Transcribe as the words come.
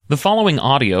The following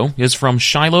audio is from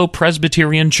Shiloh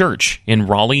Presbyterian Church in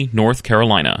Raleigh, North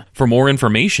Carolina. For more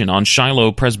information on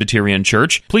Shiloh Presbyterian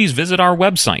Church, please visit our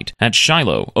website at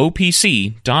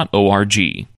shilohopc.org.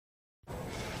 Do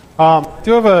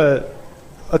you have a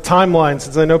timeline,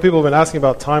 since I know people have been asking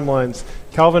about timelines?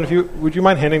 Calvin, would you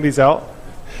mind handing these out?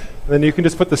 And then you can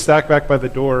just put the stack back by the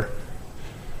door.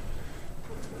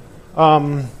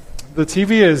 The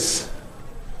TV is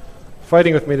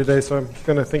fighting with me today, so I'm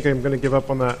going to give up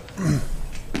on that.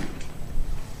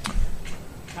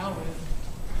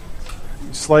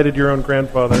 You slighted your own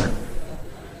grandfather.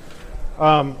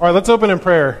 All right, let's open in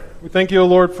prayer. We thank you, O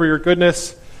Lord, for your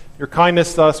goodness, your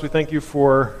kindness to us. We thank you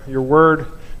for your word,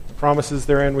 the promises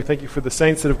therein. We thank you for the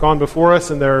saints that have gone before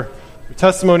us and their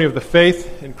testimony of the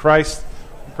faith in Christ.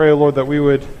 We pray, O Lord, that we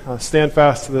would stand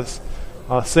fast to this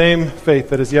same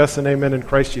faith that is yes and amen in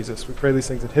Christ Jesus. We pray these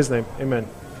things in his name. Amen.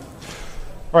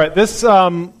 All right, this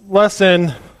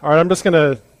lesson, all right, I'm going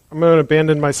to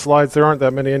abandon my slides. There aren't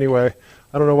that many anyway.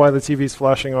 I don't know why the TV's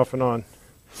flashing off and on.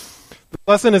 The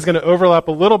lesson is going to overlap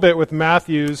a little bit with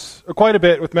Matthew's, or quite a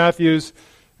bit with Matthew's,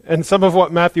 and some of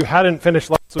what Matthew hadn't finished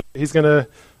last week. He's going to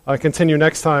continue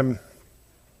next time,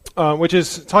 which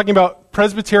is talking about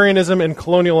Presbyterianism in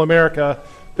colonial America.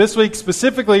 This week,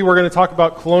 specifically, we're going to talk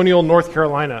about colonial North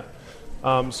Carolina.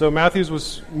 So Matthew's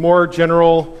was more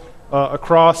general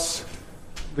across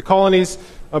the colonies,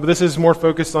 but this is more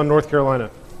focused on North Carolina.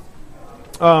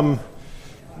 Some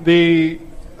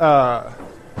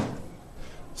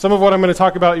of what I'm going to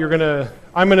talk about,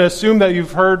 I'm going to assume that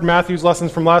you've heard Matthew's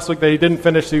lessons from last week that he didn't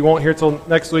finish, so you won't hear till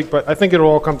next week, but I think it'll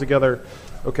all come together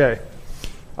okay.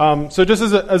 So just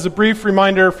as a brief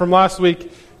reminder from last week,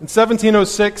 in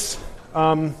 1706,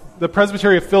 the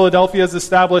Presbytery of Philadelphia is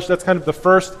established. That's kind of the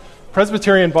first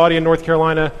Presbyterian body in North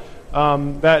Carolina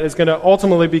that is going to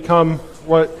ultimately become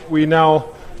what we now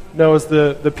know as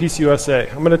the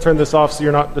PCUSA. I'm going to turn this off so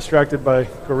you're not distracted by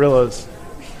gorillas.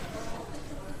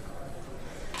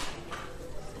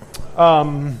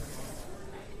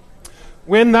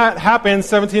 When that happened,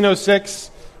 1706,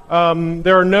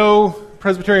 there are no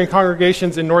Presbyterian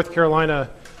congregations in North Carolina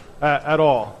at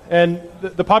all. And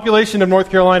the population of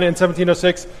North Carolina in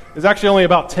 1706 is actually only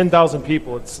about 10,000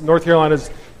 people. North Carolina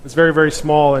is very, very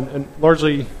small and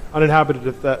largely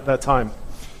uninhabited at that time.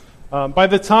 By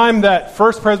the time that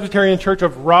First Presbyterian Church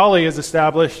of Raleigh is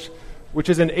established, which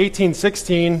is in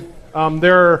 1816,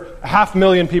 there are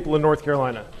 500,000 people in North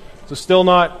Carolina. So still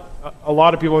not a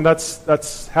lot of people, and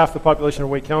that's half the population of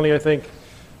Wake County, I think.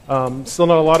 Still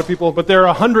not a lot of people, but there are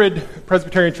 100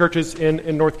 Presbyterian churches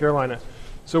in North Carolina.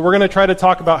 So we're going to try to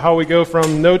talk about how we go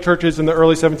from no churches in the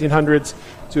early 1700s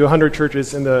to 100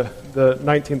 churches in the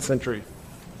 19th century,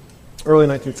 early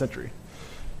 19th century.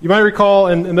 You might recall,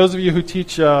 and those of you who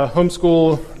teach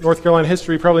homeschool North Carolina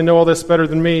history probably know all this better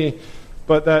than me,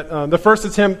 but that the first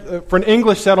attempt for an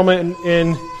English settlement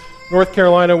in North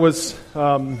Carolina was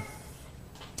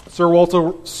Sir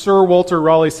Walter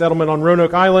Raleigh settlement on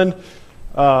Roanoke Island.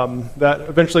 That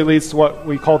eventually leads to what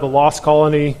we call the Lost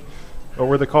Colony, or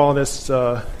where the colonists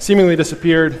seemingly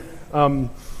disappeared. So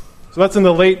that's in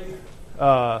the late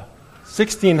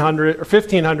 1600s or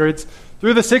 1500s.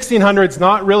 Through the 1600s,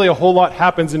 not really a whole lot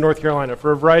happens in North Carolina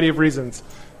for a variety of reasons.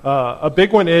 A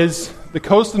big one is the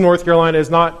coast of North Carolina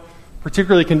is not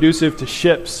particularly conducive to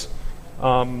ships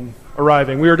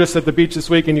arriving. We were just at the beach this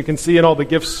week, and you can see in all the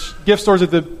gift stores at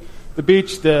the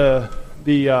beach the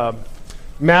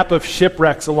map of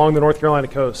shipwrecks along the North Carolina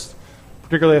coast,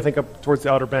 particularly I think up towards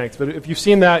the Outer Banks. But if you've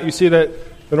seen that, you see that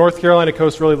the North Carolina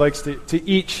coast really likes to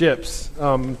eat ships.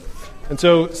 And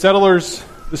so settlers,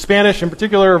 the Spanish in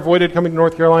particular, avoided coming to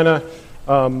North Carolina,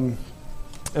 and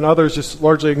others just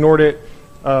largely ignored it,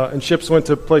 and ships went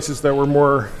to places that were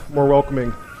more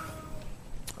welcoming.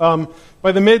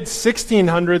 By the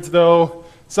mid-1600s, though,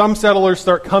 some settlers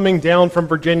start coming down from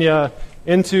Virginia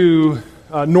into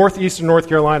northeastern North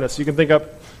Carolina. So you can think up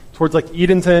towards like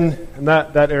Edenton and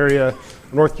that area,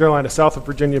 North Carolina, south of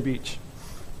Virginia Beach.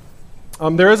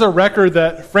 There is a record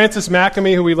that Francis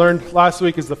Makemie, who we learned last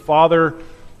week is the father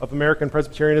of American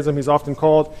Presbyterianism, he's often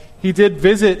called, he did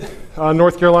visit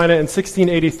North Carolina in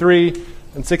 1683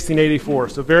 and 1684.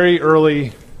 So very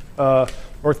early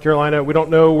North Carolina. We don't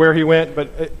know where he went,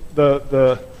 but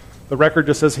the record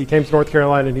just says he came to North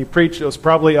Carolina and he preached. It was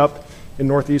probably up in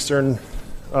northeastern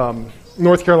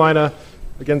North Carolina,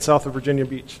 again south of Virginia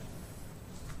Beach.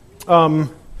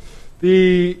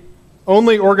 The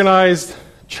only organized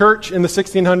church in the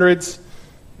 1600s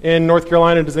in North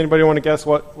Carolina, does anybody want to guess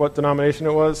what denomination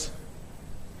it was?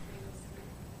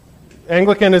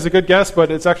 Anglican is a good guess,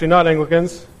 but it's actually not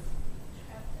Anglicans.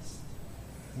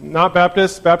 Not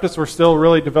Baptists. Baptists were still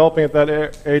really developing at that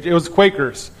age. It was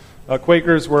Quakers.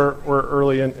 Quakers were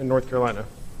early in North Carolina.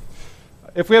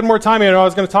 If we had more time, I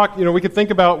was going to talk, we could think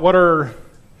about what are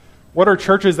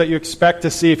churches that you expect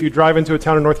to see if you drive into a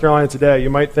town in North Carolina today. You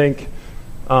might think,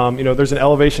 there's an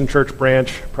Elevation Church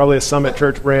branch, probably a Summit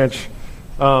Church branch,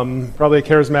 probably a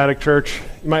Charismatic Church.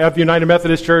 You might have the United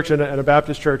Methodist Church and a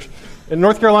Baptist Church. In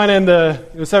North Carolina in the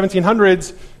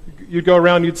 1700s, you'd go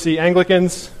around, you'd see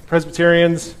Anglicans,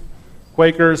 Presbyterians,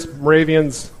 Quakers,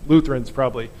 Moravians, Lutherans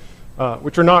probably,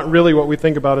 which are not really what we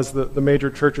think about as the major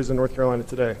churches in North Carolina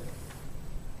today.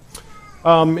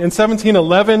 In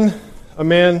 1711,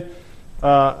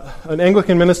 an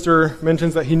Anglican minister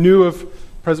mentions that he knew of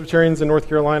Presbyterians in North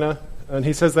Carolina, and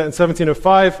he says that in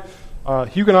 1705,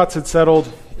 Huguenots had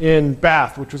settled in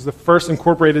Bath, which was the first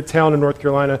incorporated town in North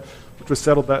Carolina, which was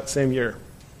settled that same year.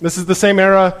 This is the same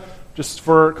era. Just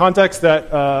for context,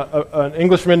 that an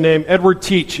Englishman named Edward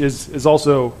Teach is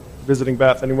also visiting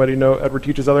Bath. Anybody know Edward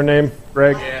Teach's other name?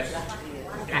 Greg? Yes.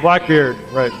 Blackbeard,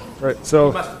 right.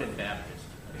 So He must have been Baptist.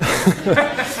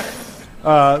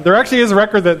 there actually is a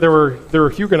record that there were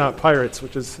Huguenot pirates,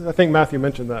 which is, I think Matthew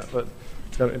mentioned that, but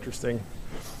it's kind of interesting.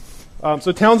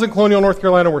 So towns in colonial North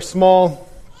Carolina were small.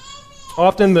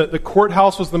 Often the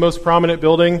courthouse was the most prominent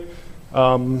building,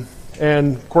 and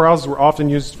courthouses were often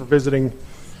used for visiting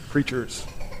preachers.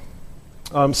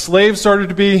 Slaves started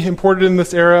to be imported in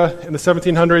this era in the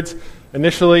 1700s,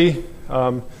 initially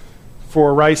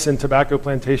for rice and tobacco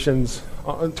plantations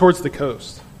towards the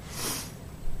coast.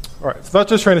 All right, so that's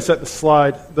just trying to set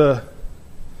the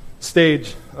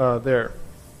stage there.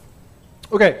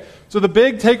 Okay, so the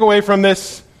big takeaway from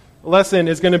this lesson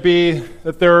is going to be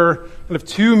that there are kind of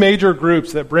two major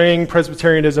groups that bring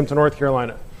Presbyterianism to North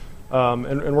Carolina,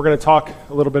 and we're going to talk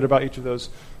a little bit about each of those.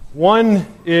 One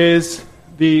is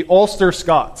the Ulster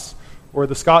Scots, or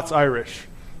the Scots-Irish.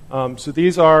 So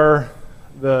these are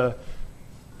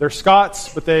they're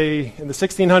Scots, but in the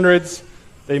 1600s,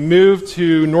 they moved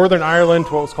to Northern Ireland,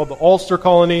 to what was called the Ulster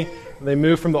Colony, and they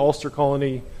moved from the Ulster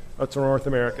Colony to North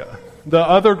America. The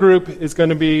other group is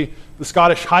going to be the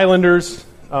Scottish Highlanders.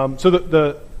 So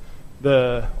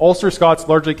the Ulster Scots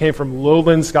largely came from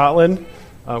lowland Scotland,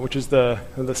 which is the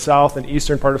south and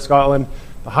eastern part of Scotland.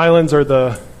 The Highlands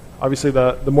are obviously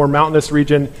the more mountainous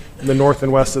region in the north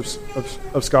and west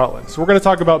of Scotland. So we're going to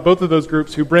talk about both of those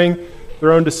groups who bring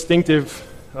their own distinctive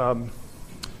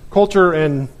culture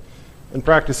and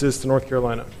practices to North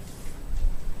Carolina.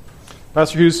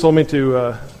 Pastor Hughes told me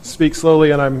to speak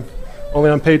slowly, and I'm only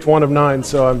on page 1 of 9,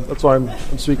 so that's why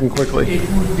I'm speaking quickly. It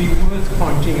would be worth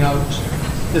pointing out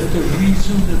that the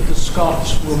reason that the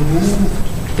Scots were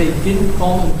moved, they didn't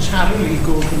voluntarily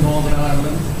go to Northern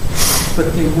Ireland, but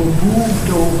they were moved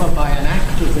over by an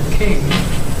act of the king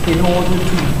in order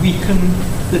to weaken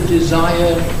the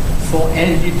desire for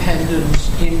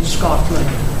independence in Scotland.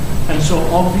 And so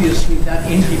obviously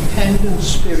that independent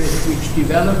spirit which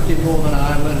developed in Northern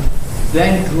Ireland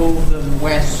then drove them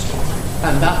west.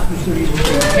 And that was the reason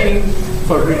they came,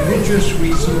 for religious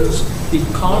reasons,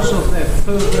 because of their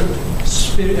fervent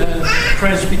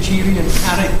Presbyterian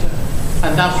character.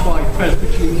 And that's why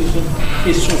Presbyterianism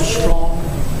is so strong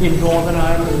in Northern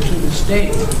Ireland to this day.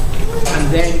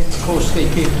 And then, of course, they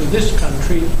came to this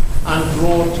country and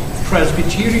brought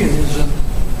Presbyterianism,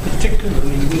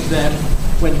 particularly with them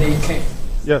when they came.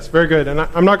 Yes, very good. And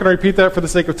I'm not going to repeat that for the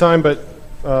sake of time, but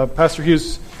Pastor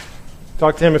Hughes,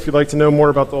 talk to him if you'd like to know more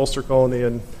about the Ulster Colony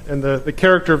and the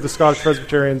character of the Scottish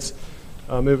Presbyterians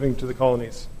moving to the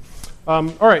colonies. All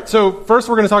right, so first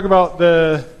we're going to talk about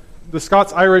the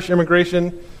Scots-Irish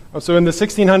immigration. So in the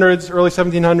 1600s, early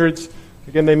 1700s,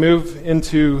 again, they move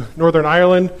into Northern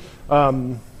Ireland.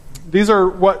 These are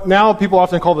what now people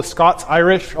often call the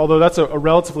Scots-Irish, although that's a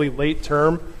relatively late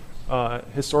term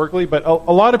historically. But a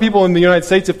lot of people in the United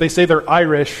States, if they say they're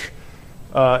Irish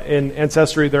in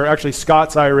ancestry, they're actually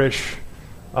Scots-Irish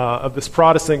of this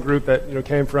Protestant group that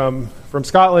came from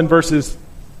Scotland versus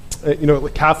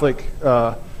Catholic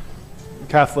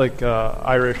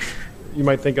Irish. You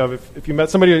might think of if you met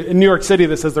somebody in New York City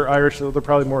that says they're Irish, so they're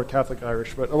probably more Catholic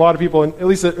Irish. But a lot of people, at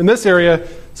least in this area,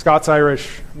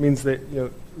 Scots-Irish means that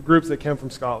groups that came from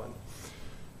Scotland.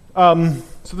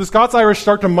 So the Scots-Irish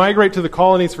start to migrate to the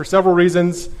colonies for several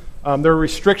reasons. There are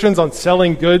restrictions on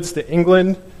selling goods to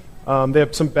England. They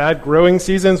have some bad growing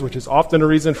seasons, which is often a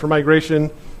reason for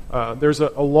migration. There's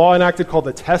a law enacted called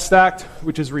the Test Act,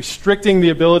 which is restricting the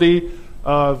ability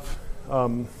of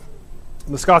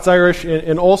the Scots-Irish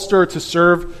in Ulster to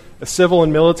serve as civil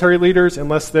and military leaders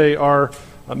unless they are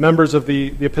members of the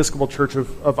Episcopal Church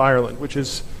of Ireland, which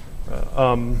is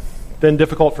then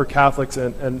difficult for Catholics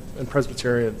and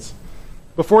Presbyterians.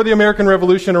 Before the American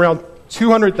Revolution, around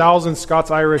 200,000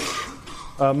 Scots-Irish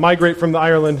migrate from the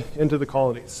Ireland into the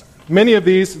colonies. Many of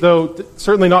these, though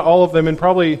certainly not all of them, and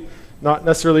probably not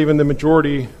necessarily even the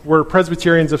majority, were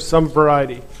Presbyterians of some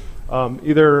variety,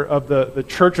 either of the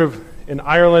Church in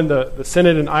Ireland, the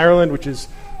Synod in Ireland, which is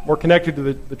more connected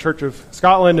to the Church of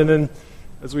Scotland, and then,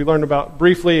 as we learned about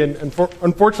briefly, and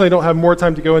unfortunately don't have more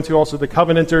time to go into, also the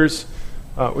Covenanters,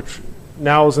 which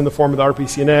now is in the form of the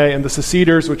RPCNA, and the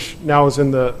Seceders, which now is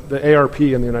in the ARP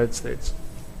in the United States.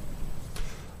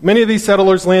 Many of these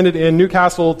settlers landed in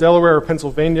Newcastle, Delaware, or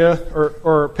Pennsylvania,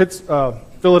 or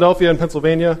Philadelphia and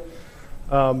Pennsylvania.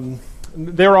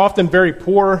 They were often very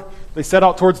poor. They set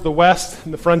out towards the west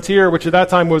and the frontier, which at that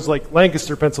time was like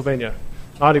Lancaster, Pennsylvania,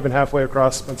 not even halfway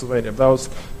across Pennsylvania. That was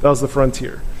the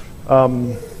frontier.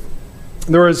 There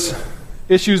was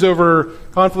issues over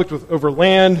conflict over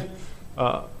land.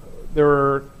 There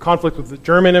were conflicts with the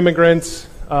German immigrants.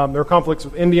 There were conflicts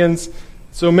with Indians.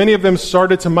 So many of them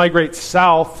started to migrate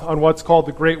south on what's called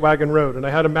the Great Wagon Road. And I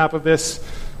had a map of this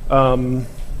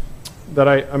that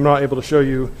I'm not able to show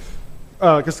you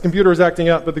because the computer is acting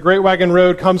up. But the Great Wagon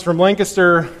Road comes from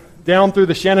Lancaster down through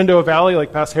the Shenandoah Valley,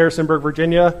 like past Harrisonburg,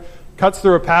 Virginia, cuts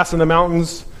through a pass in the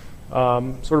mountains,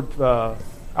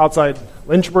 outside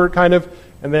Lynchburg, kind of,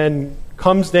 and then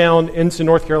comes down into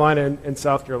North Carolina and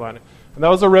South Carolina. And that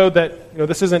was a road that,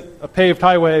 this isn't a paved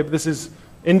highway, but this is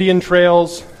Indian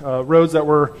trails, roads that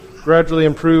were gradually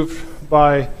improved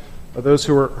by those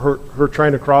who were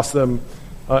trying to cross them,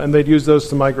 and they'd use those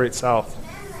to migrate south.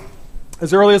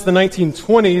 As early as the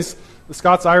 1920s, the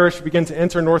Scots-Irish began to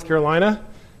enter North Carolina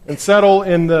and settle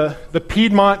in the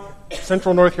Piedmont,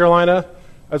 central North Carolina,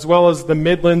 as well as the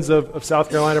Midlands of South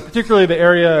Carolina, particularly the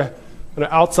area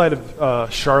outside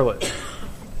of Charlotte,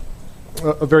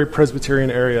 a very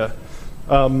Presbyterian area.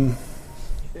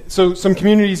 So some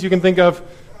communities you can think of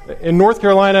in North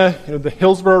Carolina, the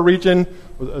Hillsborough region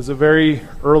was a very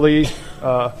early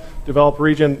developed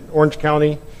region, Orange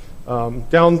County,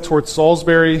 down towards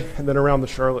Salisbury, and then around the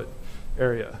Charlotte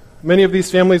area. Many of these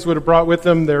families would have brought with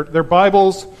them their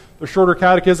Bibles, their shorter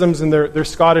catechisms, and their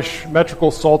Scottish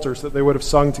metrical psalters that they would have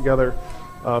sung together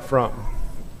from.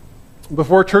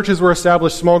 Before churches were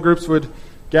established, small groups would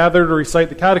gather to recite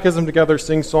the catechism together,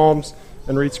 sing psalms,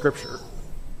 and read scripture.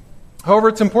 However,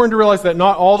 it's important to realize that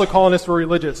not all the colonists were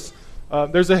religious.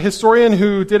 There's a historian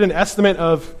who did an estimate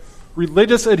of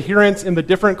religious adherence in the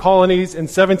different colonies in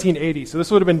 1780. So this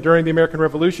would have been during the American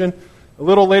Revolution, a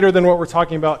little later than what we're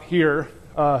talking about here.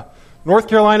 North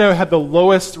Carolina had the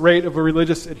lowest rate of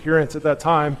religious adherence at that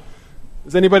time.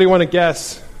 Does anybody want to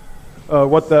guess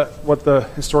what the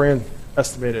historian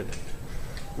estimated?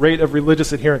 Rate of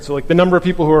religious adherence. So like the number of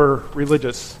people who are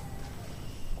religious.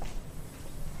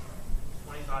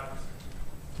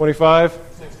 25?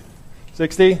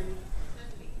 60?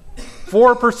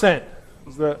 4%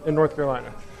 is in North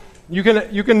Carolina. You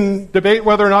can debate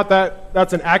whether or not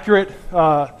that's an accurate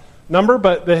number,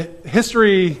 but the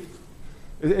history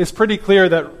is pretty clear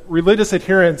that religious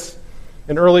adherence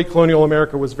in early colonial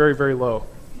America was very, very low.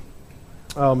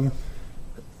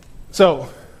 So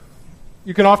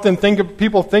you can often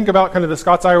people think about kind of the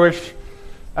Scots-Irish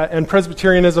and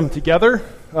Presbyterianism together.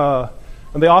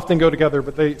 And they often go together,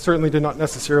 but they certainly did not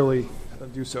necessarily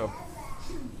do so.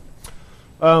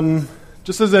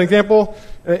 Just as an example,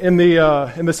 in the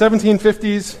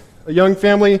 1750s, a young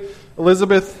family,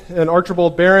 Elizabeth and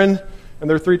Archibald Barron, and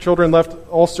their 3 children left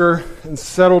Ulster and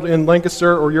settled in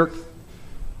Lancaster or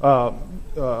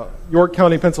York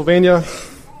County, Pennsylvania.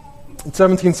 In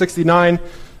 1769,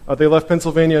 they left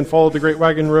Pennsylvania and followed the Great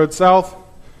Wagon Road south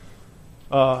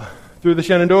through the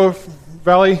Shenandoah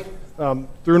Valley,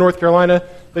 through North Carolina.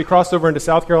 They crossed over into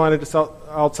South Carolina, just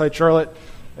outside Charlotte.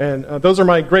 And those are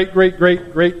my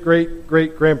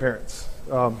great-great-great-great-great-grandparents,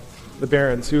 the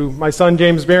Barrons, who my son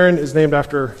James Barron is named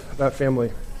after that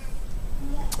family.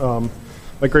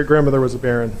 My great-grandmother was a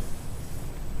Barron.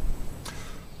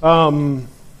 All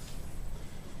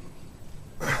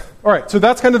right, so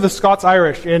that's kind of the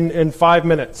Scots-Irish in 5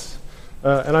 minutes.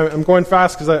 And I'm going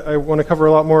fast because I want to cover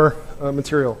a lot more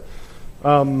material.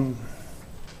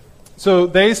 So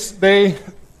they,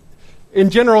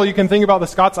 in general, you can think about the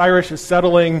Scots-Irish as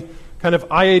settling kind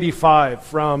of I-85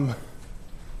 from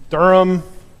Durham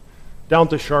down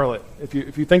to Charlotte. If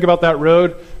you think about that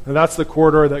road, that's the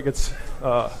corridor that gets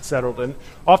settled. And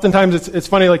oftentimes it's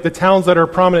funny, like the towns that are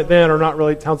prominent then are not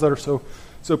really towns that are so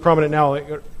prominent now. Like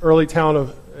early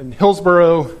town in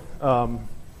Hillsborough,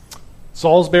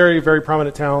 Salisbury, very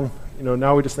prominent town.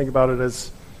 Now we just think about it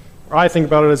as, or I think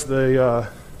about it as the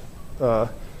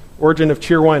origin of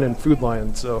Cheerwine and Food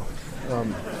Lion. So,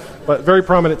 but very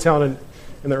prominent town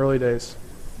in the early days.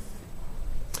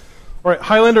 All right,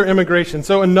 Highlander immigration.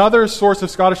 So another source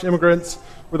of Scottish immigrants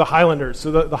were the Highlanders.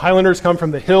 So the Highlanders come from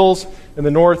the hills in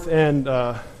the north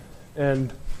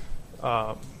and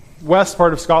west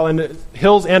part of Scotland,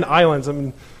 hills and islands. I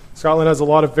mean, Scotland has a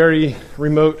lot of very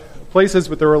remote places,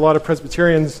 but there were a lot of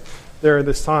Presbyterians there at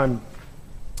this time.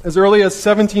 As early as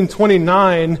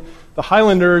 1729, the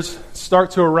Highlanders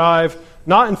start to arrive,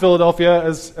 not in Philadelphia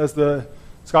as the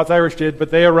Scots-Irish did,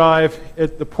 but they arrive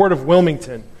at the port of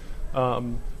Wilmington,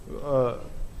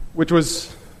 which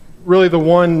was really the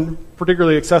one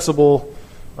particularly accessible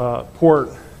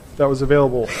port that was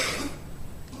available.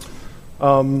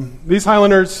 These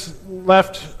Highlanders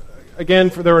left, again,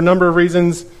 there were a number of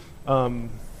reasons,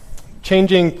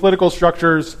 changing political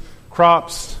structures,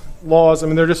 crops, laws. I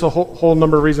mean, there's just a whole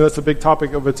number of reasons. That's a big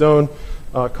topic of its own,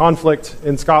 conflict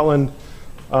in Scotland.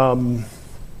 And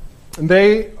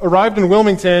they arrived in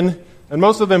Wilmington, and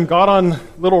most of them got on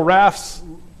little rafts,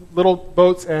 little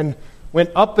boats, and went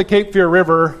up the Cape Fear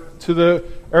River to the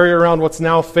area around what's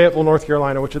now Fayetteville, North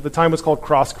Carolina, which at the time was called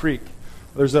Cross Creek.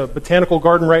 There's a botanical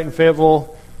garden right in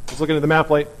Fayetteville. I was looking at the map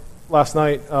last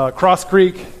night. Cross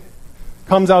Creek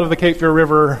comes out of the Cape Fear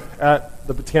River at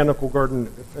the botanical garden,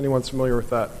 if anyone's familiar with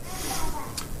that.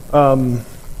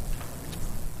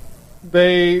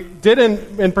 They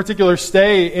didn't, in particular,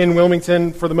 stay in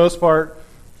Wilmington for the most part,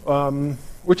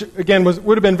 which, again,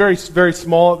 would have been very, very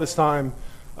small at this time.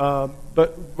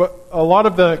 But a lot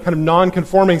of the kind of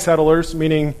non-conforming settlers,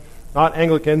 meaning not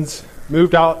Anglicans,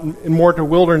 moved out in more to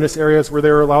wilderness areas where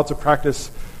they were allowed to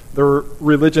practice their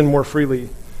religion more freely.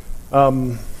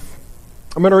 I'm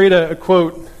going to read a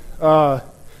quote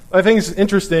I think is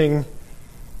interesting,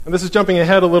 and this is jumping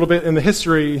ahead a little bit in the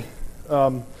history,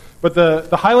 but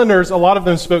the Highlanders, a lot of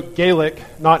them spoke Gaelic,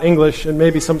 not English, and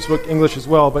maybe some spoke English as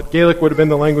well, but Gaelic would have been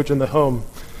the language in the home.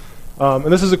 And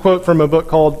this is a quote from a book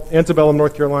called Antebellum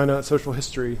North Carolina, Social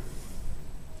History.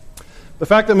 The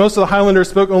fact that most of the Highlanders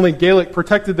spoke only Gaelic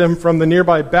protected them from the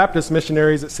nearby Baptist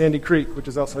missionaries at Sandy Creek, which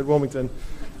is outside Wilmington,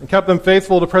 and kept them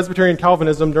faithful to Presbyterian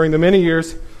Calvinism during the many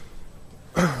years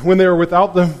when they were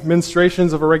without the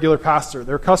ministrations of a regular pastor.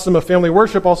 Their custom of family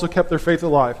worship also kept their faith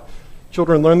alive.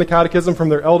 Children learned the catechism from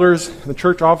their elders, and the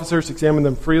church officers examined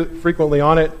them frequently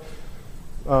on it.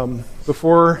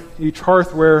 Before each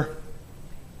hearth where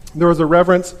there was a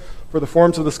reverence for the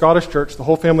forms of the Scottish church, the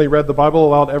whole family read the Bible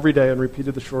aloud every day and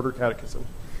repeated the shorter catechism.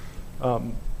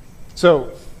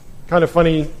 So, kind of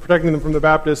funny, protecting them from the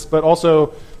Baptists, but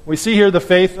also we see here the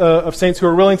faith of saints who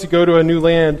are willing to go to a new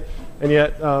land and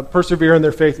yet persevere in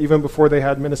their faith even before they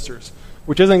had ministers,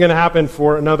 which isn't going to happen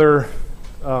for another,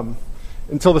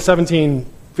 until the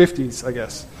 1750s, I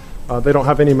guess. They don't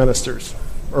have any ministers,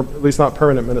 or at least not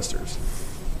permanent ministers.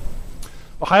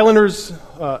 The Highlanders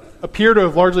appear to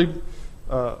have largely,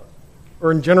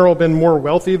 or in general, been more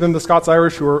wealthy than the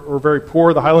Scots-Irish, who were very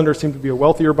poor. The Highlanders seem to be a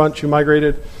wealthier bunch who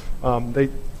migrated. They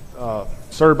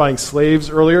started buying slaves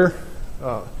earlier,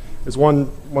 is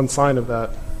one sign of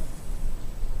that.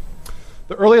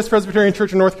 The earliest Presbyterian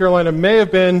church in North Carolina may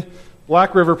have been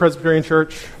Black River Presbyterian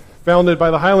Church, founded by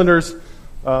the Highlanders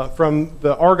from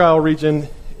the Argyll region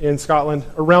in Scotland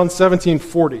around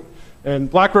 1740. And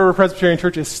Black River Presbyterian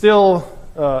Church is still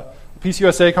a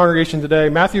PCUSA congregation today.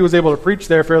 Matthew was able to preach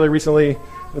there fairly recently.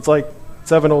 It's like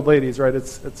 7 old ladies, right?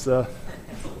 It's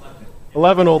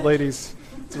 11 old ladies.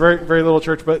 It's a very, very little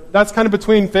church, but that's kind of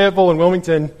between Fayetteville and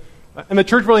Wilmington. And the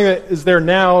church building that is there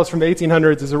now is from the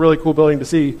 1800s. Is a really cool building to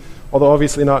see, although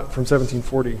obviously not from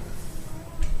 1740.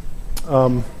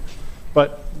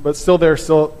 But still there,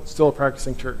 still a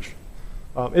practicing church.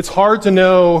 It's hard to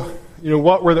know,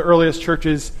 what were the earliest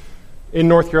churches in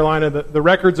North Carolina. The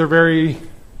records are very,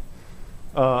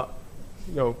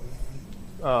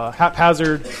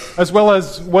 haphazard, as well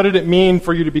as what did it mean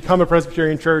for you to become a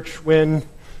Presbyterian church when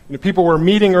people were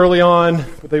meeting early on,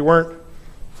 but they weren't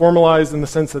formalized in the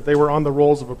sense that they were on the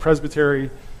rolls of a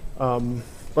presbytery.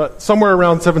 But somewhere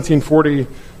around 1740,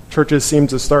 churches seem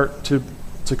to start to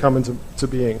come into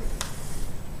being.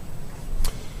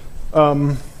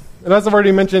 And as I've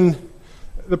already mentioned,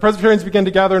 the Presbyterians began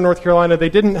to gather in North Carolina. They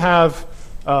didn't have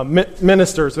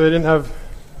ministers, so they didn't have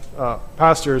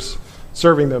pastors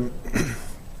serving them.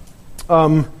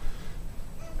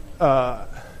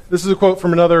 This is a quote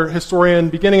from another historian.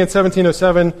 Beginning in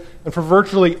 1707, and for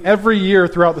virtually every year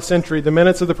throughout the century, the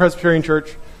minutes of the Presbyterian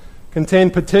Church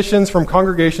contained petitions from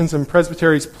congregations and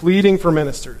presbyteries pleading for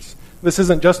ministers. This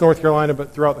isn't just North Carolina,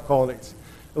 but throughout the colonies.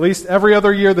 At least every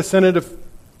other year, the Synod of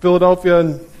Philadelphia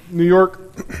and New York,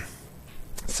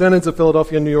 Synods of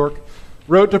Philadelphia and New York,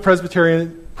 wrote to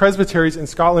presbyteries in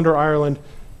Scotland or Ireland,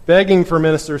 begging for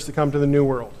ministers to come to the New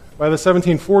World. By the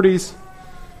 1740s,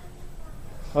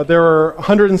 There were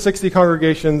 160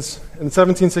 congregations. In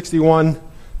 1761,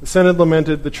 the Synod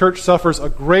lamented, "The Church suffers a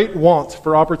great want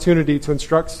for opportunity to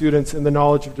instruct students in the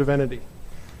knowledge of divinity."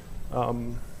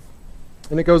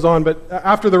 And it goes on, but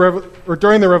after or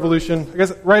during the Revolution, I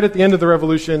guess right at the end of the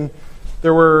Revolution,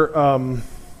 there were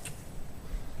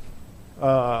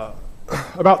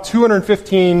about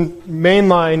 215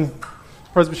 mainline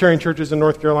Presbyterian churches in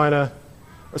North Carolina,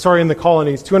 in the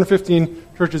colonies, 215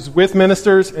 churches with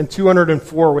ministers and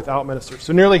 204 without ministers.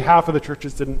 So nearly half of the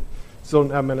churches still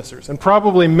didn't have ministers. And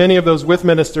probably many of those with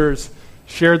ministers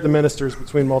shared the ministers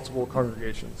between multiple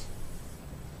congregations.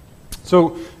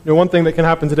 So, one thing that can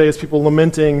happen today is people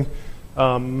lamenting,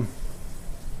 almost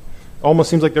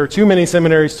seems like there are too many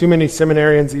seminaries, too many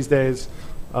seminarians these days,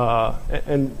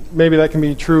 and maybe that can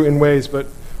be true in ways, but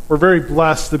we're very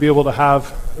blessed to be able to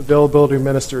have availability of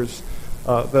ministers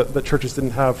that churches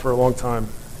didn't have for a long time.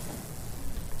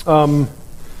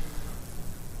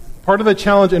 Part of the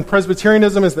challenge in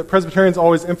Presbyterianism is that Presbyterians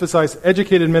always emphasize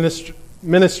educated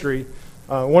ministry.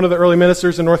 One of the early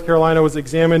ministers in North Carolina was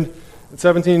examined in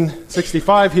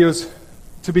 1765. He was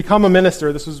to become a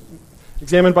minister. This was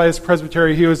examined by his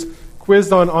presbytery. He was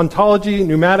quizzed on ontology,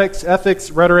 pneumatics, ethics,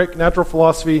 rhetoric, natural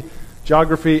philosophy,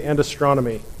 geography, and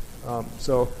astronomy.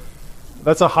 So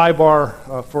that's a high bar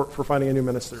for finding a new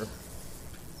minister.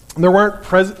 And there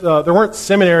weren't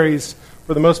seminaries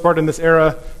for the most part in this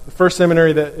era. The first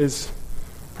seminary that is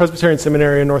Presbyterian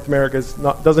seminary in North America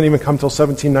doesn't even come until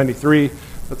 1793.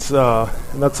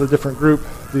 And that's a different group,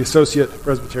 the Associate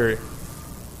Presbytery.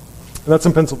 And that's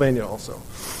in Pennsylvania also.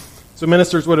 So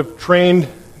ministers would have trained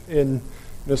in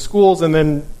schools and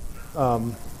then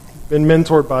been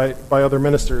mentored by other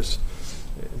ministers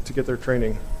to get their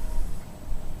training.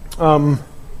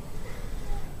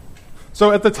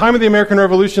 So at the time of the American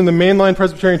Revolution, the mainline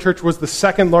Presbyterian Church was the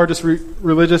second largest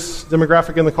religious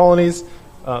demographic in the colonies,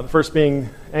 the first being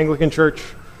Anglican Church.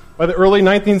 By the early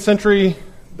 19th century,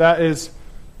 that is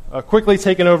quickly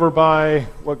taken over by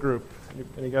what group?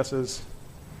 Any guesses?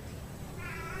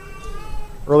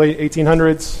 Early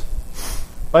 1800s?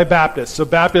 By Baptists. So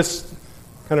Baptists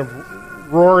kind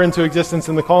of roar into existence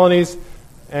in the colonies,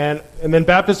 and then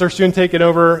Baptists are soon taken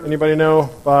over, anybody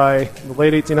know, by the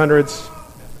late 1800s,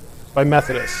 by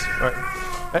Methodists, right?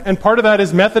 And part of that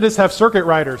is Methodists have circuit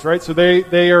riders, right? So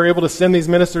they are able to send these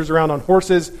ministers around on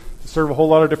horses to serve a whole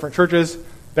lot of different churches.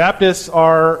 Baptists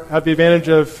have the advantage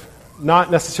of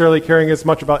not necessarily caring as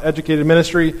much about educated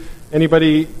ministry.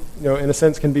 Anybody, in a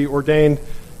sense, can be ordained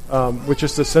with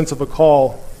just a sense of a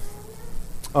call.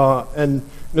 And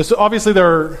so obviously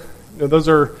those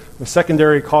are the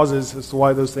secondary causes as to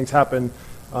why those things happen.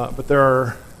 But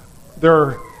there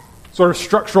are sort of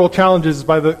structural challenges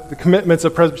by the commitments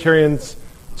of Presbyterians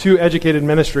to educated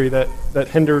ministry that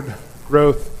hindered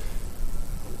growth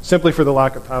simply for the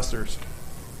lack of pastors.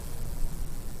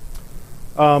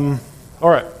 All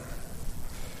right.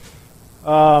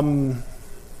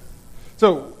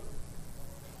 So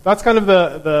that's kind of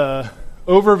the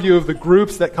overview of the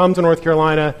groups that come to North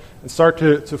Carolina and start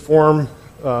to form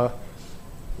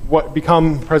what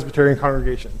become Presbyterian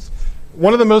congregations.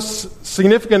 One of the most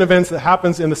significant events that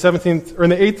happens in the 17th or in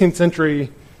the 18th century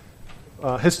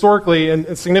historically, and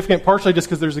it's significant partially just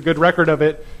because there's a good record of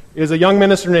it, is a young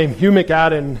minister named Hugh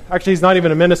McAdden. Actually, he's not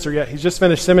even a minister yet. He's just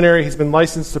finished seminary. He's been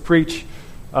licensed to preach,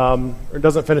 or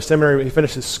doesn't finish seminary, but he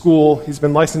finishes school. He's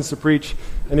been licensed to preach,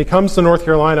 and he comes to North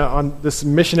Carolina on this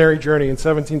missionary journey in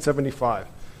 1775.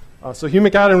 So Hugh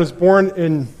McAdden was born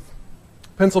in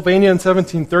Pennsylvania in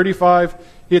 1735.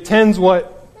 He attends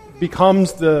what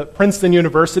becomes the Princeton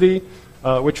University,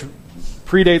 which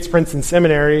predates Princeton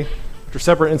Seminary, which are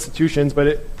separate institutions,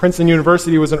 but Princeton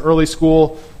University was an early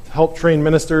school to help train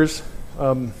ministers.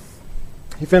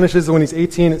 He finishes when he's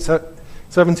 18 at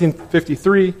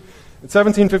 1753. In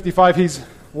 1755, he's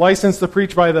licensed to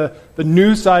preach by the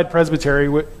New Side Presbytery,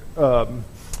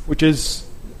 which is,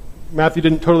 Matthew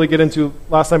didn't totally get into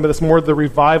last time, but it's more the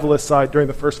revivalist side during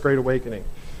the First Great Awakening.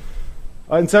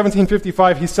 In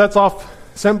 1755, he sent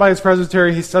by his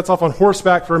presbytery, he sets off on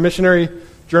horseback for a missionary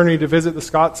journey to visit the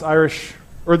Scottish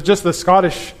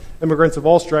immigrants of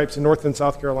all stripes in North and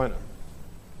South Carolina.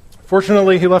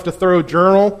 Fortunately, he left a thorough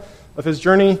journal of his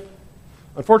journey.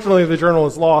 Unfortunately, the journal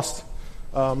is lost.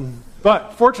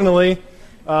 But fortunately,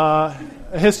 a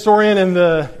historian in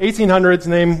the 1800s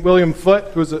named William Foote,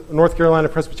 who was a North Carolina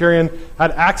Presbyterian,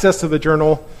 had access to the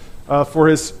journal for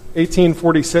his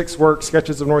 1846 work,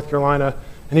 Sketches of North Carolina,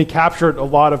 and he captured a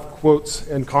lot of quotes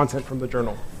and content from the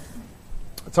journal.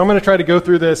 So I'm going to try to go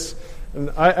through this, and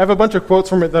I have a bunch of quotes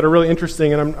from it that are really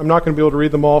interesting, and I'm not going to be able to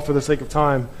read them all for the sake of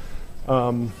time.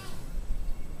 But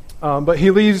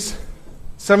he leaves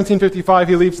 1755,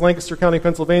 he leaves Lancaster County,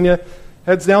 Pennsylvania,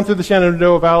 heads down through the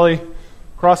Shenandoah Valley,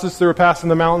 crosses through a pass in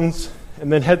the mountains,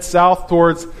 and then heads south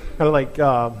towards kind of like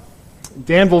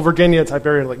Danville, Virginia type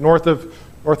area, like north of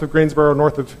Greensboro,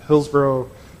 north of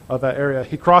Hillsboro, that area.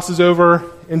 He crosses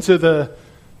over into the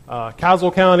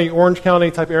Caswell County, Orange County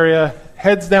type area,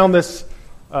 heads down this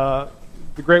the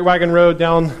Great Wagon Road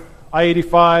down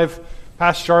I-85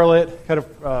 past Charlotte, kind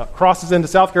of crosses into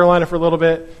South Carolina for a little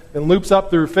bit, then loops up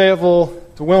through Fayetteville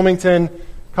to Wilmington,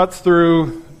 cuts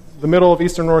through the middle of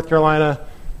eastern North Carolina,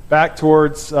 back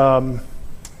towards kind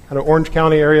of Orange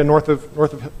County area north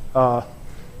of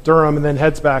Durham, and then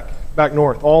heads back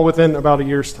north, all within about a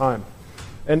year's time.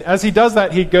 And as he does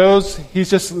that, he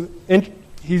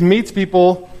meets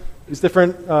people, these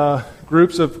different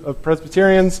groups of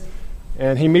Presbyterians,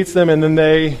 and he meets them, and then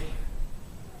they,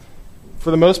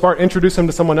 for the most part, introduce him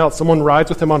to someone else. Someone rides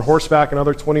with him on horseback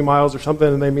another 20 miles or something,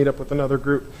 and they meet up with another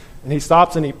group. And he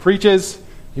stops and he preaches,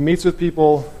 he meets with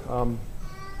people.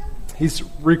 He's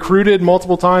recruited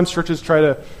multiple times. Churches try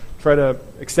to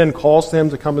extend calls to him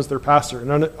to come as their pastor.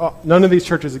 None of these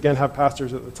churches, again, have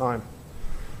pastors at the time.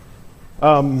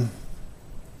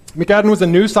 McAdden was a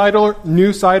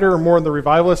new-sider, or more on the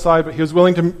revivalist side, but he was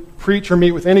willing to preach or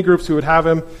meet with any groups who would have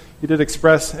him. He did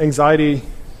express anxiety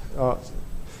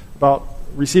about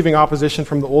receiving opposition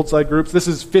from the old side groups. This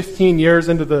is 15 years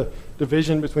into the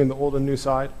division between the old and new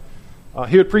side.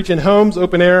 He would preach in homes,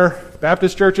 open air,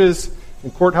 Baptist churches, in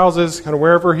courthouses, kind of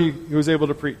wherever he was able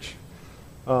to preach.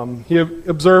 He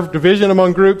observed division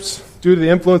among groups due to the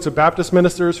influence of Baptist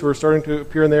ministers who were starting to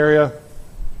appear in the area.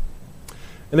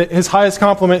 And his highest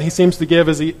compliment he seems to give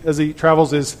as he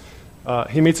travels is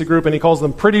he meets a group and he calls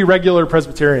them pretty regular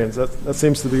Presbyterians. That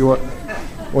seems to be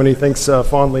when he thinks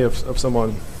fondly of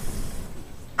someone.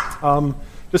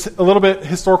 Just a little bit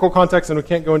historical context, and we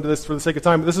can't go into this for the sake of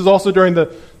time, but this is also during the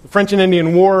French and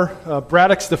Indian War.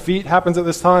 Braddock's defeat happens at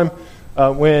this time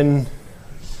when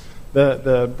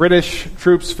the British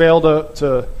troops fail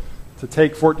to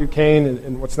take Fort Duquesne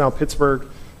in what's now Pittsburgh.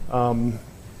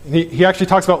 He actually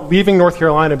talks about leaving North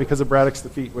Carolina because of Braddock's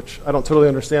defeat, which I don't totally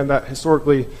understand that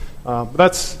historically. But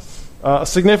that's a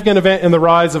significant event in the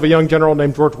rise of a young general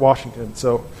named George Washington.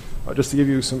 So just to give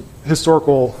you some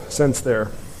historical sense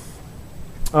there.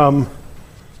 All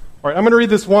right, I'm going to read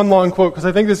this one long quote because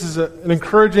I think this is an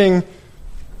encouraging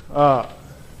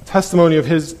testimony of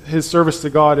his service to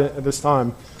God at this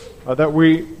time that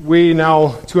we now,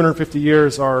 250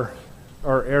 years, are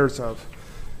heirs of.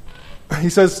 He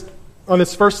says, on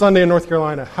his first Sunday in North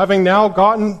Carolina, having now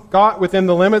got within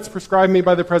the limits prescribed me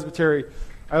by the presbytery,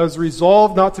 I was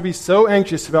resolved not to be so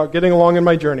anxious about getting along in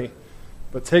my journey,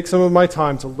 but take some of my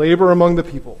time to labor among the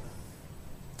people.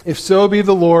 If so be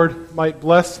the Lord might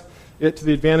bless it to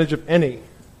the advantage of any.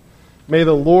 May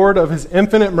the Lord of his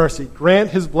infinite mercy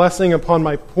grant his blessing upon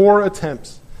my poor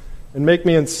attempts and make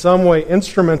me in some way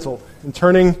instrumental in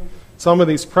turning some of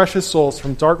these precious souls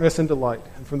from darkness into light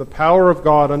and from the power of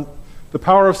God the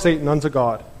power of Satan unto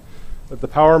God, that the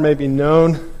power may be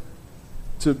known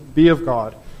to be of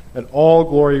God, and all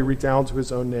glory redound to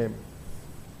his own name.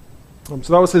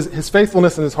 So that was his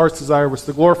faithfulness, and his heart's desire was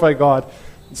to glorify God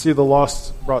and see the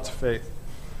lost brought to faith.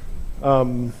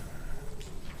 I'm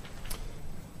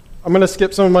going to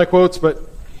skip some of my quotes, but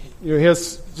he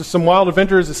has just some wild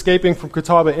adventures escaping from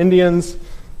Catawba Indians.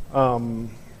 When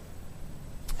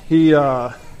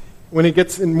he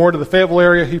gets in more to the Fayetteville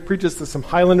area, he preaches to some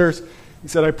Highlanders. He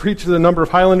said, I preached to a number of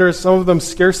Highlanders. Some of them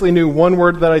scarcely knew one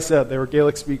word that I said. They were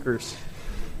Gaelic speakers.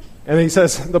 And he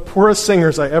says, the poorest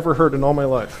singers I ever heard in all my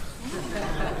life.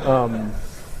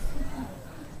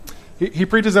 He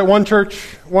preaches at one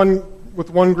church, with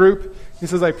one group. He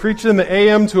says, I preached in the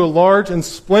AM to a large and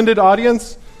splendid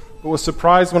audience, but was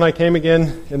surprised when I came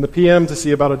again in the PM to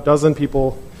see about a dozen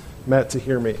people met to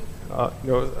hear me. A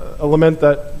lament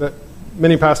that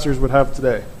many pastors would have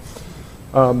today.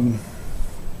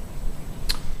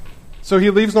 So he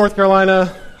leaves North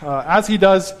Carolina. As he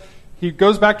does, he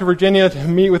goes back to Virginia to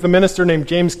meet with a minister named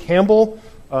James Campbell,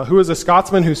 who is a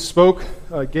Scotsman who spoke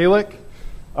Gaelic.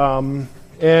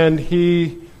 And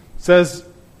he says,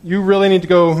 you really need to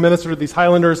go minister to these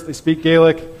Highlanders. They speak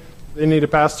Gaelic. They need a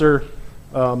pastor.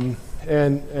 And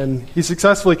he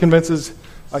successfully convinces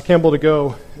Campbell to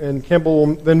go. And Campbell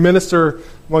will then minister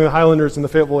among the Highlanders in the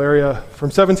Fayetteville area from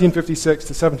 1756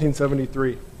 to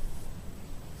 1773.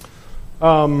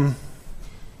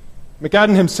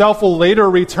 McAdden himself will later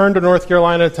return to North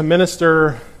Carolina to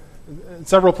minister in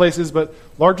several places, but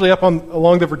largely up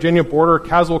along the Virginia border,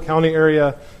 Caswell County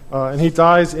area. And he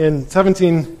dies in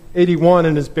 1781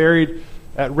 and is buried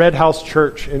at Red House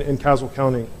Church in Caswell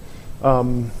County.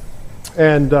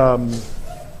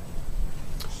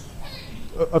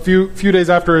 a few days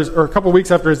after or a couple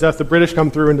weeks after his death, the British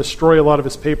come through and destroy a lot of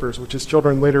his papers, which his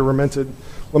children later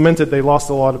lamented they lost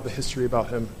a lot of the history about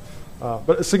him.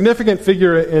 But a significant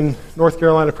figure in North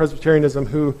Carolina Presbyterianism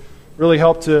who really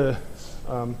helped to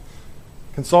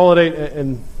consolidate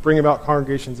and bring about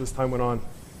congregations as time went on.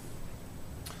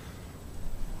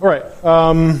 All right.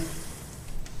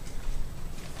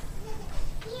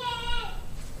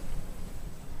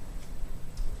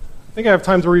 I think I have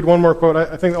time to read one more quote.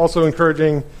 I think also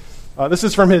encouraging. This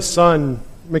is from his son,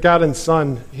 McAdam's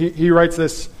son. He writes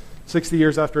this 60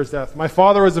 years after his death. My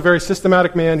father was a very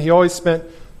systematic man. He always spent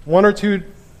 1 or 2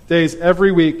 days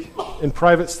every week in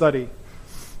private study.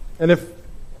 And if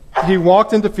he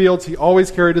walked into fields, he always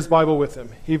carried his Bible with him.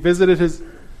 He visited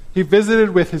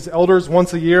with his elders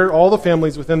once a year, all the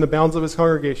families within the bounds of his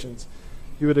congregations.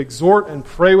 He would exhort and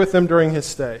pray with them during his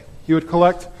stay. He would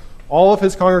collect all of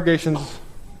his congregations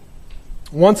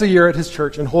once a year at his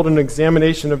church and hold an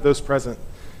examination of those present.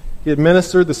 He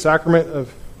administered the sacrament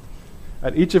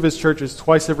at each of his churches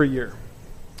twice every year.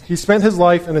 He spent his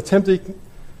life in attempting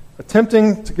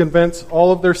to convince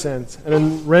all of their sins and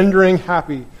in rendering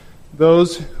happy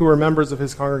those who were members of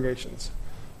his congregations,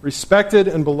 respected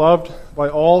and beloved by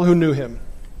all who knew him.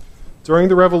 During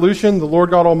the Revolution, the Lord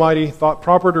God Almighty thought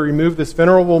proper to remove this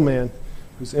venerable man,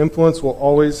 whose influence will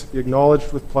always be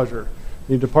acknowledged with pleasure.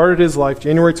 He departed his life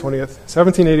January 20th,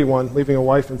 1781, leaving a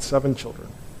wife and 7 children.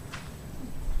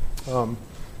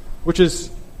 Which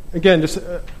is, again, just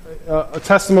a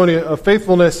testimony of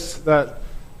faithfulness that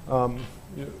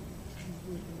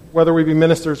whether we be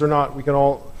ministers or not, we can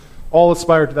all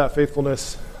aspire to that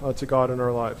faithfulness to God in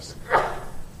our lives.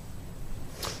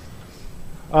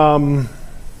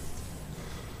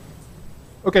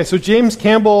 Okay, so James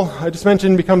Campbell, I just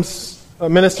mentioned, becomes a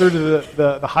minister to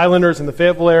the Highlanders in the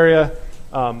Fayetteville area.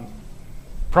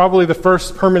 Probably the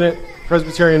first permanent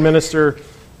Presbyterian minister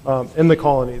in the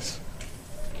colonies.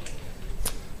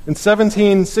 In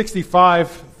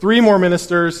 1765, 3 more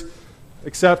ministers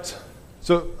accept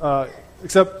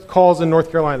calls in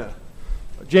North Carolina.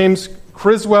 James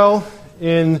Criswell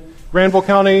in Granville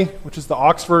County, which is the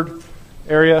Oxford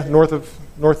area, northeast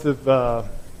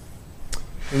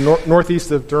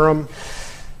of Durham.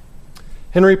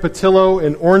 Henry Patillo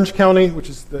in Orange County, which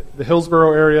is the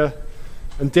Hillsborough area.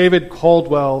 And David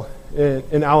Caldwell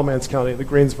in Alamance County, the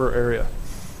Greensboro area.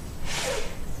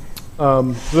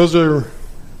 Those are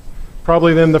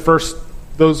probably then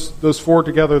those 4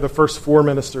 together, the first 4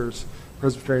 ministers,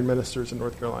 Presbyterian ministers in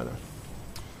North Carolina.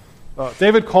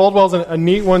 David Caldwell's a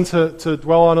neat one to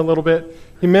dwell on a little bit.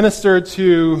 He ministered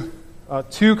to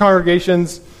 2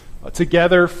 congregations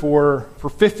together for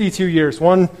 52 years.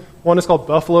 One is called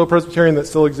Buffalo Presbyterian that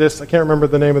still exists. I can't remember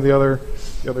the name of the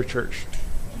other church.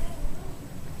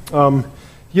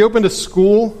 He opened a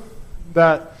school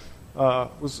that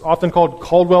was often called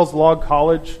Caldwell's Log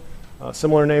College, a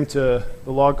similar name to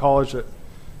the Log College that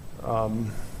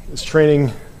is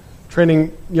training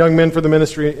young men for the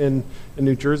ministry in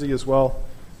New Jersey as well.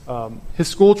 His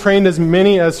school trained as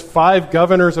many as 5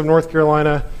 governors of North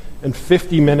Carolina and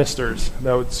 50 ministers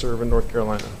that would serve in North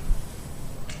Carolina.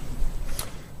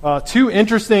 2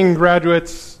 interesting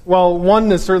graduates. Well, one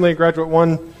is certainly a graduate.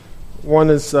 One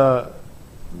is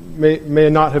may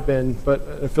not have been, but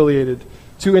affiliated.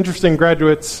 2 interesting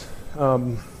graduates.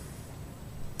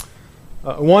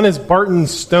 One is Barton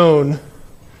Stone.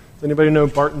 Does anybody know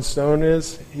who Barton Stone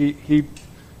is? He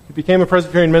became a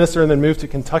Presbyterian minister and then moved to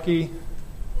Kentucky.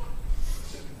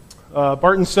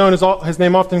 Barton Stone, his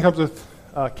name often comes with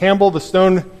Campbell, the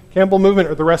Stone Campbell movement,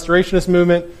 or the Restorationist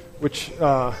movement, which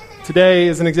today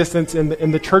is in existence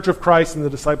in the Church of Christ and the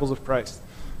Disciples of Christ.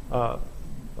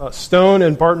 Stone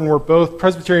and Barton were both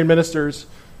Presbyterian ministers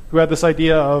who had this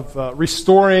idea of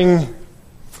restoring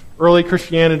early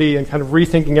Christianity and kind of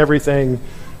rethinking everything,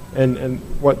 and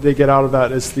what they get out of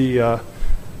that is the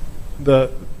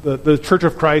Church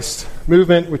of Christ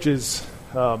movement, which is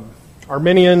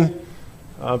Arminian,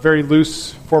 very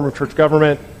loose form of church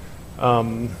government.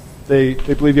 They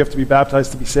believe you have to be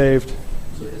baptized to be saved.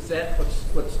 So is that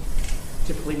what's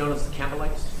typically known as the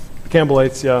Campbellites? The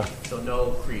Campbellites, yeah. So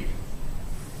no creed.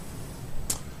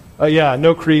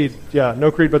 No creed. Yeah,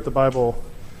 no creed but the Bible.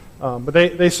 But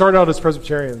they start out as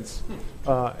Presbyterians.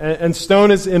 And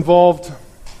Stone is involved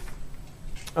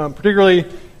particularly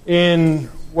in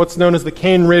what's known as the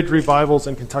Cane Ridge revivals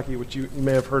in Kentucky, which you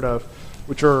may have heard of,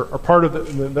 which are part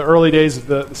of the early days of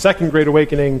the Second Great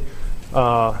Awakening,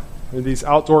 these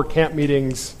outdoor camp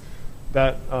meetings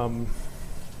that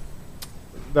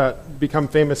become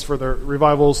famous for their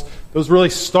revivals. Those really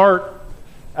start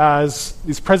as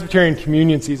these Presbyterian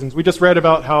communion seasons. We just read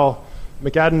about how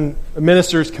McAdam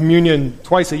administers communion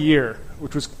twice a year,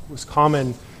 which was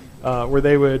common, where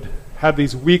they would have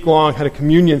these week-long kind of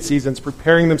communion seasons,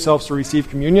 preparing themselves to receive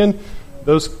communion.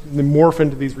 Those morph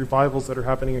into these revivals that are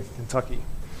happening in Kentucky.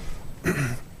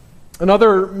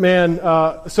 Another man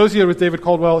associated with David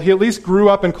Caldwell, he at least grew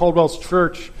up in Caldwell's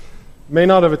church, may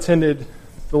not have attended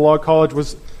the Log College,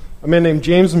 was a man named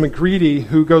James McGreedy,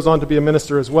 who goes on to be a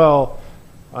minister as well.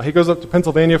 He goes up to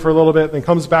Pennsylvania for a little bit, then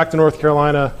comes back to North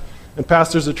Carolina and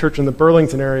pastors a church in the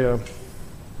Burlington area.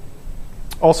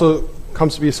 Also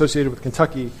comes to be associated with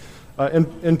Kentucky.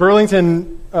 In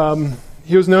Burlington,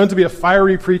 he was known to be a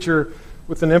fiery preacher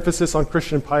with an emphasis on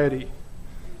Christian piety.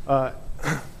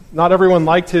 Not everyone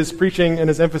liked his preaching and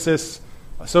his emphasis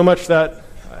so much that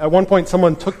at one point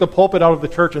someone took the pulpit out of the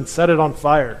church and set it on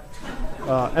fire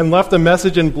and left a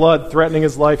message in blood threatening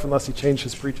his life unless he changed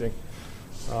his preaching,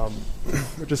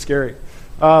 which is scary.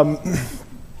 James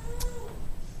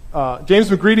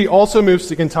McGreedy also moves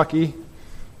to Kentucky,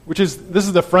 this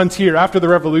is the frontier. After the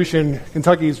Revolution,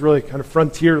 Kentucky is really kind of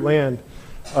frontier land.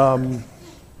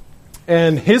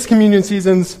 And his communion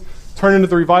seasons turn into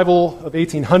the revival of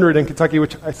 1800 in Kentucky,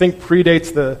 which I think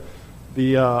predates the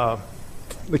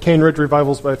Cane Ridge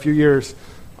revivals by a few years.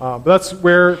 But that's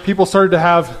where people started to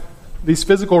have these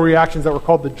physical reactions that were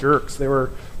called the jerks. They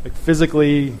were like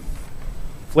physically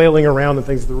flailing around and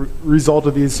things, the result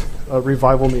of these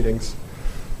revival meetings.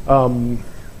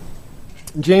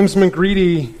 James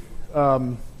McGreedy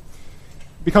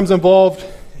becomes involved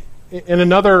in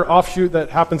another offshoot that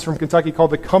happens from Kentucky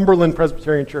called the Cumberland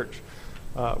Presbyterian Church,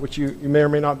 which you may or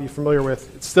may not be familiar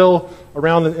with. It's still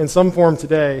around in some form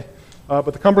today,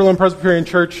 but the Cumberland Presbyterian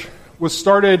Church was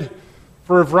started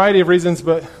for a variety of reasons,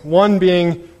 but one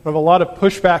being of a lot of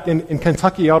pushback in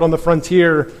Kentucky out on the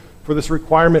frontier for this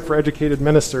requirement for educated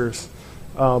ministers.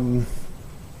 And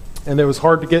it was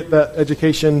hard to get that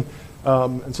education,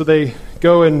 and so they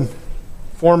go and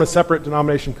form a separate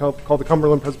denomination called the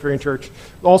Cumberland Presbyterian Church.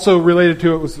 Also related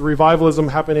to it was the revivalism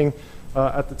happening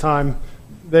at the time.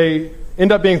 They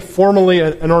end up being formally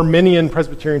an Arminian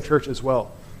Presbyterian church as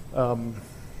well. An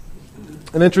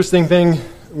interesting thing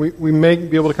we may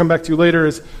be able to come back to later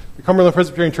is the Cumberland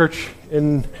Presbyterian Church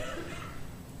in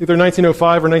either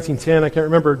 1905 or 1910, I can't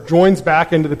remember, joins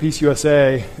back into the Peace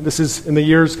USA. This is in the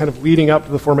years kind of leading up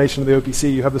to the formation of the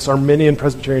OPC. You have this Arminian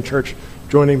Presbyterian Church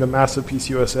joining the massive Peace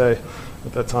USA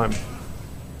at that time.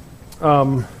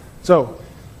 So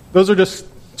those are just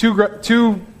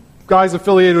two guys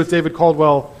affiliated with David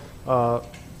Caldwell,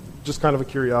 just kind of a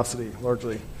curiosity,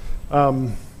 largely. By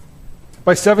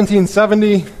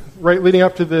 1770, right leading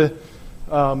up to the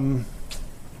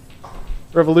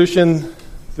Revolution,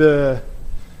 the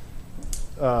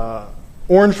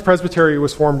Orange Presbytery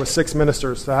was formed with 6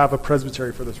 ministers to have a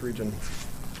presbytery for this region.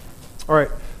 All right,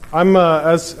 I'm,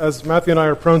 as Matthew and I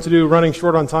are prone to do, running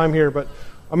short on time here, but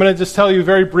I'm going to just tell you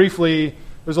very briefly,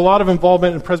 there's a lot of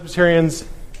involvement in Presbyterians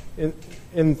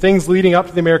in things leading up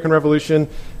to the American Revolution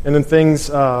and in things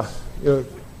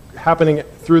happening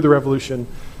through the Revolution.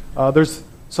 There's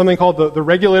something called the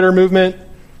Regulator Movement,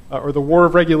 or the War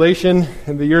of Regulation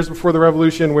in the years before the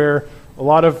Revolution, where a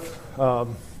lot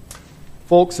of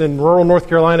folks in rural North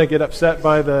Carolina get upset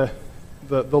by the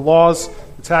laws,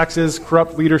 the taxes,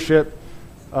 corrupt leadership,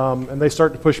 and they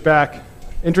start to push back.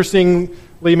 Interestingly,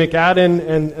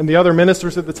 McAdden and the other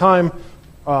ministers at the time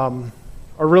are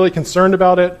really concerned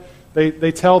about it.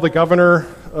 They tell the governor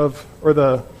of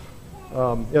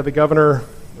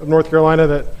North Carolina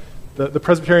that the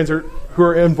Presbyterians who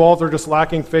are involved are just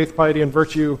lacking faith, piety, and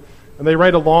virtue, and they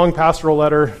write a long pastoral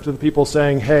letter to the people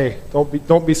saying, "Hey,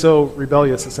 don't be so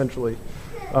rebellious." Essentially,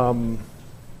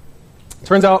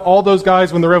 turns out all those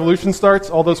guys, when the revolution starts,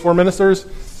 all those 4 ministers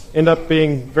end up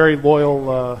being very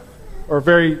loyal or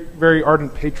very, very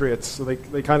ardent patriots. So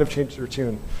they kind of changed their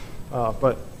tune,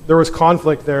 but there was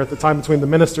conflict there at the time between the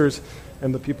ministers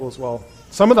and the people as well.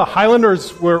 Some of the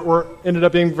Highlanders ended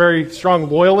up being very strong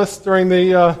loyalists during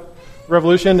the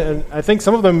Revolution, and I think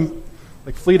some of them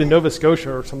flee to Nova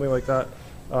Scotia or something like that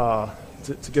to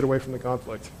get away from the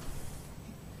conflict.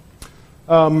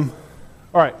 All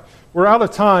right, we're out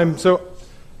of time, so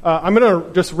I'm going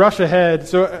to just rush ahead.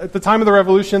 So at the time of the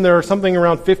Revolution, there are something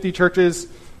around 50 churches.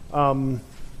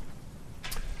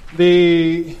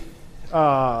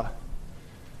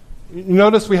 You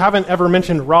notice we haven't ever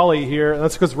mentioned Raleigh here, and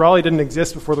that's because Raleigh didn't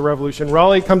exist before the Revolution.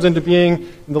 Raleigh comes into being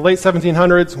in the late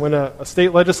 1700s when a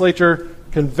state legislature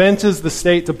convinces the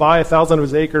state to buy 1,000 of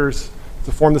its acres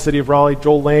to form the city of Raleigh.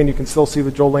 Joel Lane, you can still see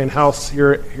the Joel Lane house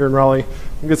here in Raleigh.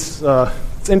 I think it's an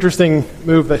interesting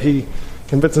move that he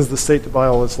convinces the state to buy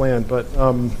all this land. But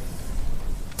in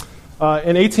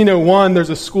 1801, there's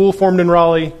a school formed in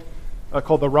Raleigh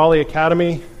called the Raleigh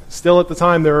Academy. Still at the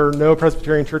time, there are no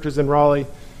Presbyterian churches in Raleigh.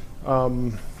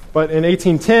 But in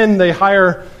 1810, they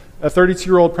hire a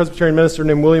 32-year-old Presbyterian minister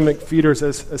named William McFeeters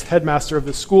as headmaster of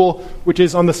this school, which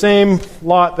is on the same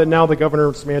lot that now the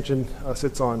governor's mansion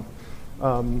sits on.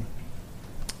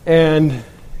 And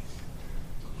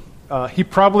he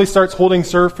probably starts holding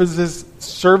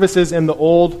services in the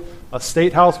old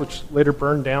State House, which later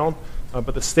burned down.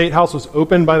 But the State House was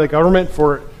opened by the government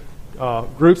for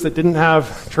groups that didn't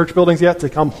have church buildings yet to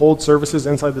come hold services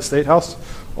inside the State House.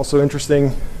 Also interesting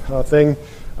thing.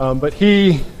 But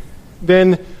he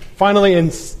then finally in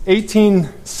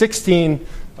 1816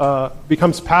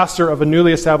 becomes pastor of a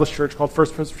newly established church called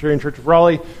First Presbyterian Church of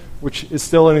Raleigh, which is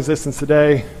still in existence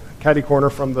today, catty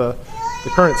corner from the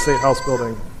current State House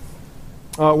building.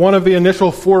 One of the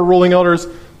initial 4 ruling elders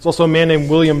is also a man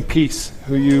named William Peace,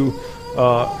 who you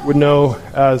would know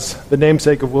as the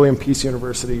namesake of William Peace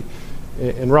University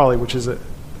in Raleigh, which is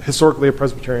historically a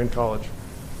Presbyterian college.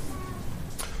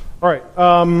 All right.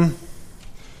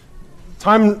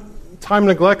 Time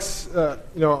neglects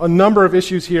a number of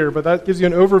issues here, but that gives you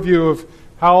an overview of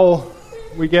how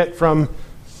we get from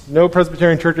no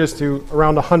Presbyterian churches to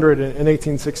around 100 in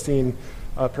 1816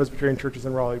 Presbyterian churches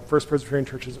in Raleigh. First Presbyterian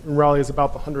churches in Raleigh is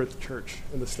about the 100th church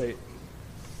in the state.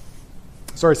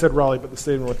 Sorry, I said Raleigh, but the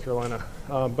state of North Carolina.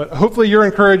 But hopefully you're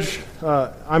encouraged.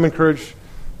 I'm encouraged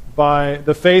by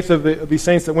the faith of these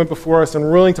saints that went before us and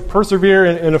were willing to persevere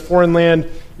in a foreign land,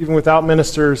 even without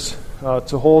ministers,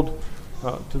 to hold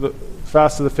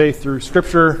fast to the faith through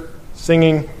Scripture,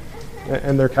 singing,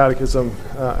 and their catechism,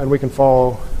 and we can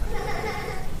follow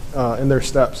in their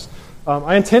steps.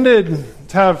 I intended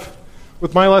to have,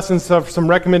 with my lessons, have some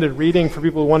recommended reading for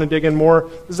people who want to dig in more.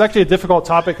 This is actually a difficult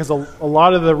topic because a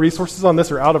lot of the resources on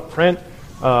this are out of print.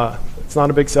 It's not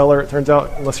a big seller, it turns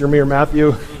out, unless you're me or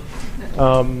Matthew.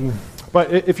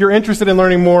 But if you're interested in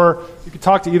learning more, you could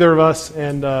talk to either of us,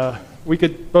 and we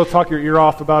could both talk your ear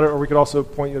off about it, or we could also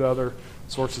point you to other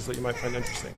sources that you might find interesting.